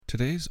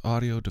Today's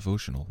audio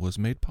devotional was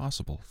made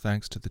possible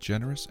thanks to the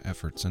generous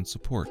efforts and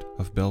support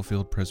of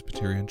Bellefield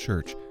Presbyterian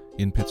Church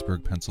in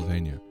Pittsburgh,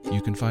 Pennsylvania.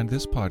 You can find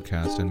this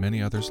podcast and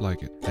many others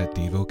like it at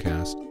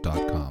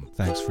Devocast.com.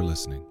 Thanks for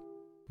listening.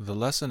 The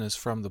lesson is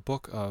from the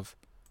book of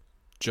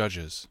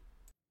Judges.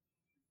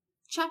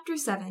 Chapter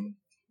 7.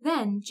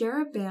 Then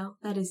Jerubbaal,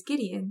 that is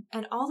Gideon,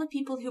 and all the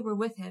people who were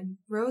with him,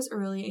 rose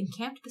early and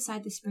camped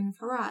beside the spring of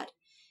Harod.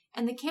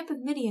 And the camp of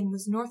Midian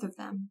was north of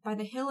them, by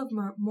the hill of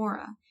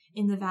Moreh,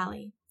 in the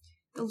valley.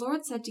 The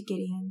Lord said to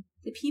Gideon,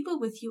 "The people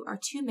with you are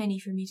too many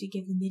for me to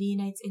give the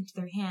Midianites into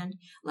their hand,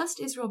 lest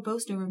Israel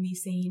boast over me,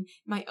 saying,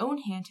 'My own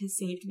hand has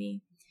saved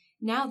me.'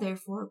 Now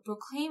therefore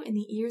proclaim in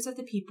the ears of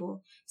the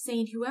people,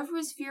 saying, 'Whoever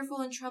is fearful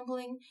and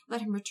trembling,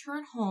 let him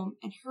return home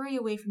and hurry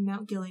away from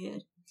Mount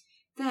Gilead.'"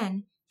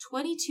 Then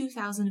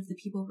 22,000 of the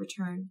people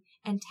returned,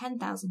 and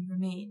 10,000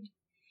 remained.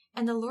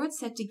 And the Lord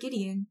said to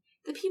Gideon,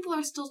 "The people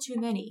are still too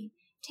many.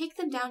 Take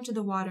them down to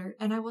the water,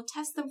 and I will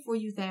test them for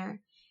you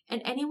there.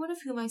 And anyone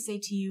of whom I say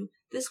to you,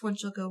 'This one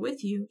shall go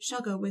with you,'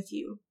 shall go with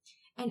you.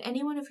 And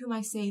anyone of whom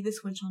I say,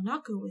 'This one shall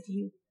not go with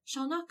you,'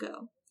 shall not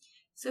go."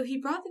 So he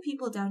brought the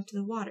people down to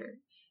the water.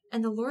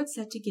 And the Lord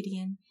said to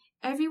Gideon,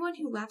 "Everyone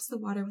who laps the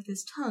water with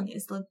his tongue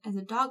as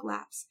a dog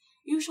laps,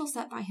 you shall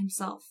set by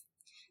himself.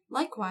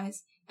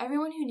 Likewise,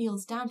 everyone who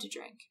kneels down to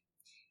drink."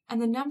 And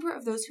the number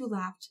of those who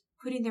lapped,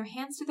 putting their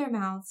hands to their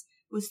mouths,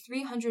 was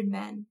 300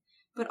 men,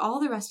 but all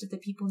the rest of the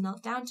people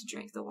knelt down to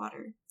drink the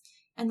water.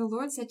 And the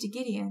Lord said to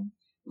Gideon,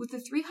 "With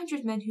the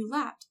 300 men who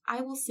lapped,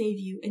 I will save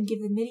you and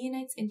give the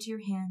Midianites into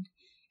your hand,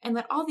 and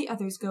let all the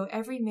others go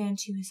every man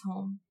to his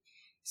home."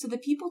 So the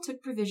people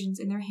took provisions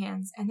in their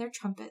hands and their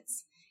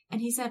trumpets,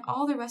 and he sent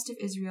all the rest of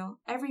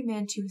Israel, every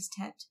man to his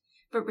tent,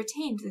 but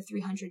retained the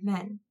 300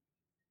 men.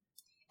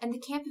 And the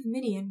camp of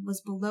Midian was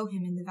below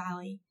him in the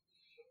valley.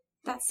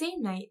 That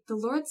same night the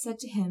Lord said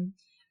to him,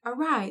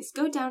 "Arise,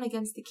 go down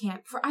against the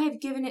camp, for I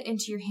have given it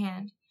into your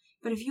hand.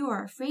 But if you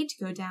are afraid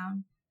to go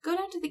down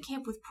to the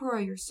camp with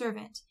Purah your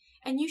servant,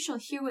 and you shall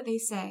hear what they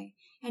say,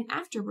 and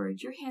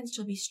afterward your hands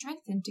shall be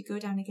strengthened to go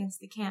down against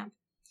the camp."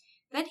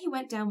 Then he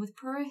went down with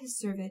Purah his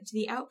servant to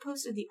the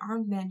outpost of the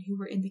armed men who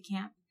were in the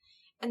camp.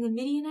 And the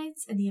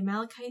Midianites and the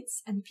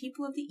Amalekites and the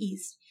people of the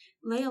east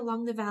lay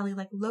along the valley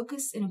like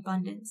locusts in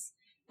abundance,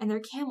 and their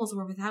camels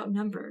were without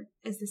number,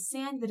 as the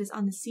sand that is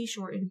on the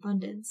seashore in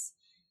abundance.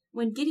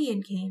 When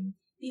Gideon came,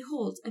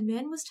 behold, a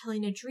man was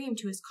telling a dream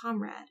to his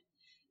comrade.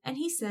 And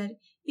he said,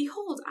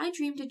 "Behold, I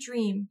dreamed a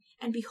dream,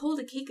 and behold,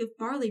 a cake of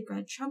barley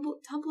bread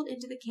tumbled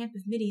into the camp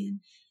of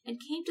Midian,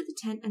 and came to the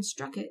tent and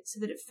struck it, so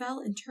that it fell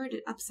and turned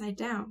it upside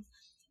down,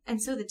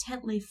 and so the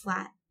tent lay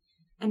flat."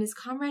 And his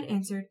comrade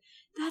answered,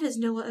 "That is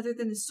no other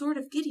than the sword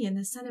of Gideon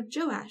the son of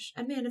Joash,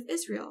 a man of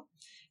Israel.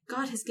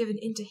 God has given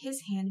into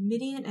his hand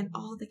Midian and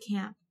all the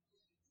camp."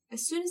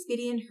 As soon as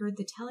Gideon heard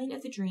the telling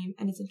of the dream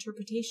and its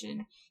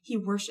interpretation, he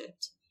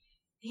worshipped.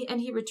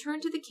 And he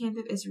returned to the camp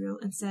of Israel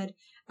and said,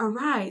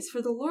 "Arise,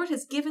 for the Lord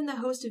has given the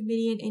host of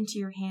Midian into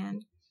your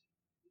hand."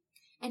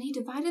 And he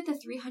divided the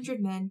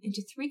 300 men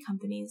into 3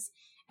 companies,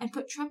 and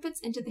put trumpets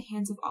into the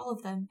hands of all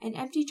of them, and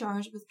empty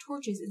jars with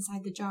torches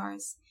inside the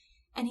jars.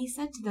 And he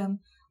said to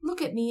them,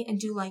 "Look at me and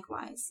do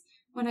likewise.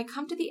 When I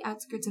come to the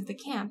outskirts of the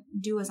camp,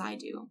 do as I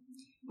do.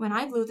 When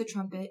I blow the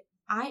trumpet,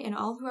 I and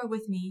all who are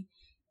with me,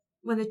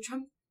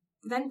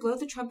 then blow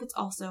the trumpets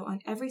also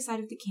on every side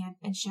of the camp,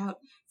 and shout,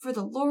 'For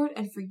the Lord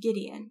and for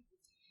Gideon.'"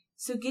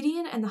 So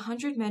Gideon and the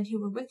 100 men who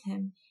were with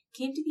him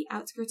came to the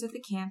outskirts of the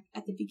camp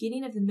at the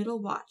beginning of the middle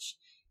watch.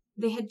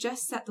 They had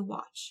just set the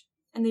watch.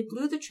 And they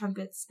blew the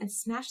trumpets and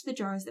smashed the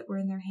jars that were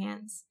in their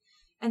hands.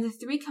 And the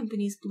 3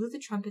 companies blew the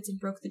trumpets and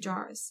broke the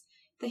jars.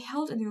 They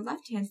held in their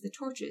left hands the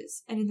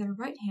torches, and in their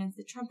right hands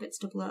the trumpets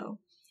to blow.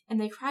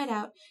 And they cried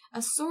out,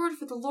 "A sword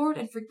for the Lord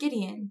and for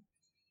Gideon!"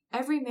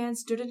 Every man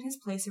stood in his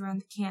place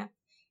around the camp,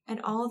 and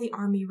all the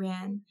army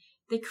ran.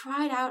 They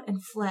cried out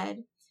and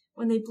fled.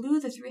 When they blew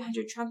the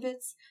 300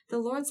 trumpets, the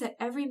Lord set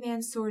every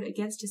man's sword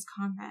against his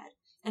comrade,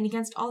 and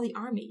against all the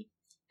army.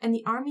 And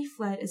the army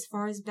fled as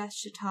far as Beth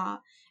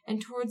Shittah,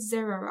 and towards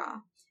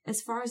Zererah,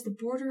 as far as the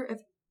border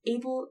of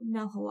Abel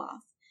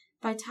Melholoth,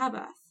 by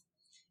Tabbath.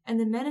 And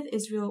the men of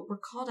Israel were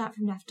called out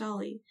from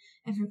Naphtali,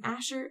 and from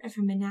Asher, and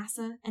from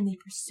Manasseh, and they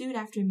pursued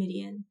after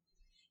Midian.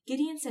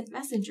 Gideon sent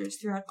messengers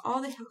throughout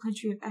all the hill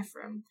country of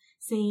Ephraim,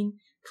 saying,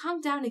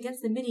 "Come down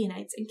against the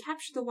Midianites, and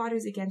capture the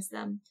waters against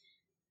them,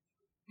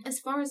 as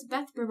far as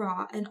Beth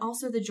Barah, and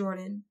also the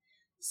Jordan."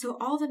 So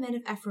all the men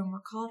of Ephraim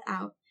were called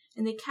out,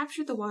 and they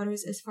captured the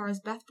waters as far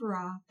as Beth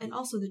Barah, and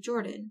also the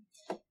Jordan.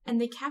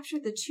 And they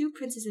captured the 2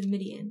 princes of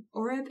Midian,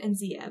 Oreb and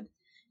Zeeb.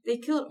 They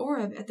killed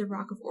Oreb at the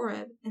rock of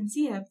Oreb, and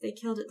Zeeb they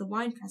killed at the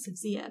winepress of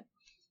Zeeb.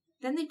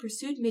 Then they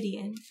pursued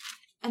Midian,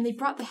 and they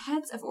brought the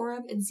heads of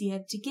Oreb and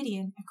Zeeb to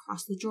Gideon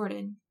across the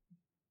Jordan.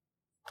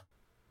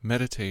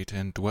 Meditate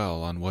and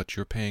dwell on what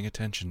you're paying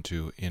attention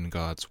to in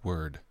God's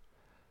Word.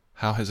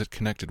 How has it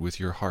connected with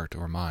your heart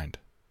or mind?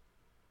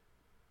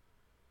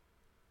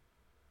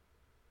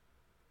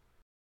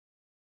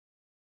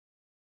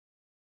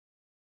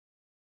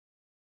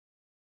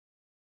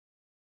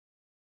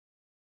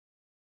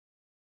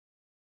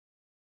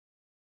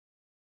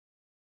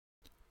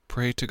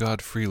 Pray to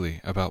God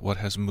freely about what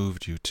has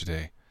moved you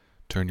today.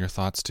 Turn your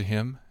thoughts to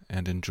Him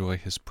and enjoy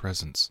His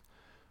presence.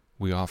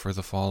 We offer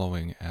the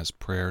following as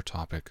prayer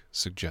topic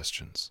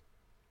suggestions.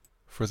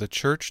 For the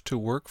Church to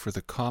work for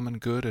the common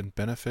good and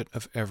benefit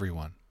of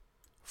everyone.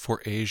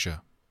 For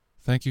Asia.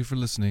 Thank you for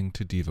listening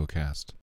to Devocast.